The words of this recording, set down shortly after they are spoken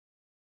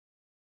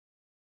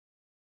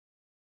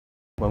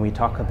When we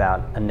talk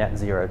about a net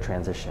zero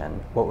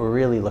transition, what we're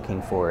really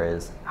looking for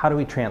is how do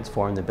we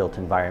transform the built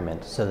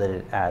environment so that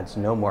it adds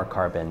no more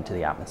carbon to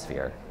the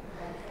atmosphere.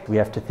 We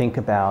have to think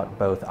about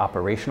both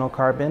operational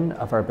carbon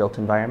of our built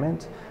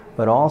environment,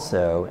 but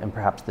also, and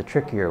perhaps the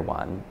trickier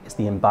one, is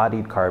the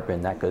embodied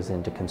carbon that goes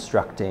into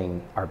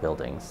constructing our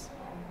buildings.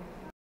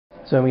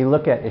 So when we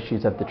look at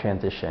issues of the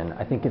transition,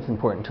 I think it's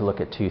important to look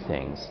at two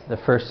things. The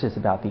first is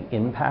about the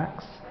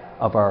impacts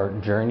of our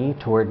journey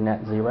toward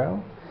net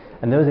zero.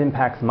 And those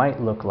impacts might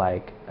look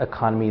like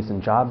economies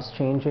and jobs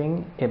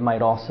changing. It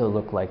might also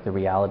look like the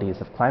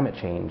realities of climate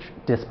change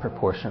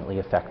disproportionately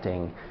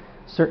affecting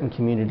certain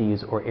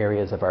communities or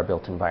areas of our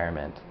built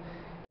environment.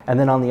 And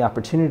then on the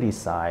opportunities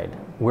side,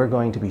 we're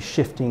going to be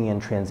shifting and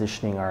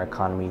transitioning our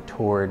economy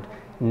toward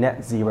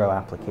net zero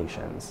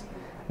applications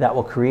that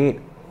will create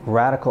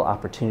radical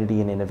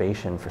opportunity and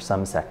innovation for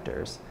some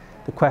sectors.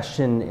 The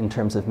question in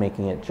terms of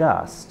making it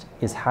just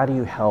is how do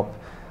you help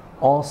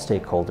all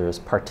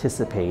stakeholders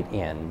participate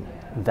in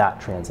that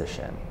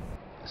transition?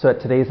 So at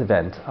today's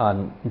event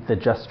on the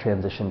just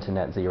transition to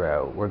net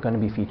zero, we're going to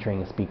be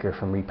featuring a speaker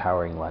from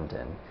Repowering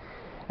London.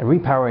 And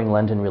Repowering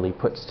London really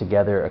puts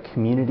together a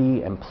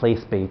community and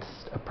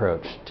place-based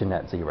approach to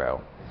net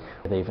zero.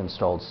 They've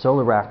installed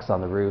solar racks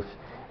on the roof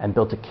and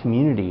built a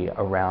community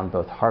around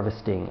both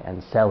harvesting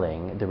and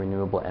selling the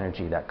renewable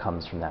energy that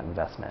comes from that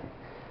investment.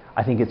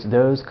 I think it's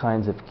those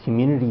kinds of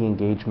community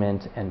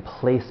engagement and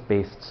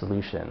place-based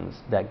solutions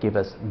that give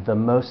us the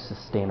most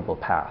sustainable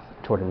path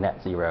toward a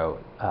net zero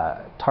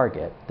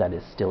target that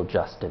is still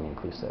just and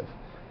inclusive.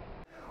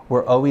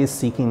 We're always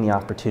seeking the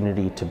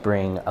opportunity to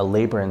bring a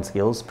labor and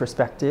skills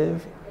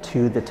perspective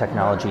to the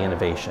technology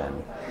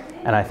innovation.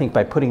 And I think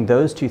by putting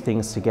those two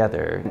things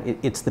together,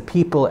 it's the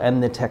people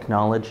and the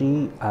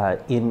technology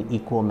in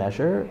equal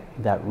measure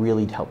that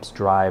really helps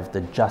drive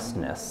the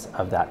justness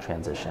of that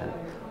transition.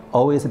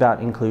 Always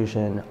about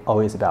inclusion,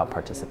 always about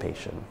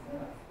participation.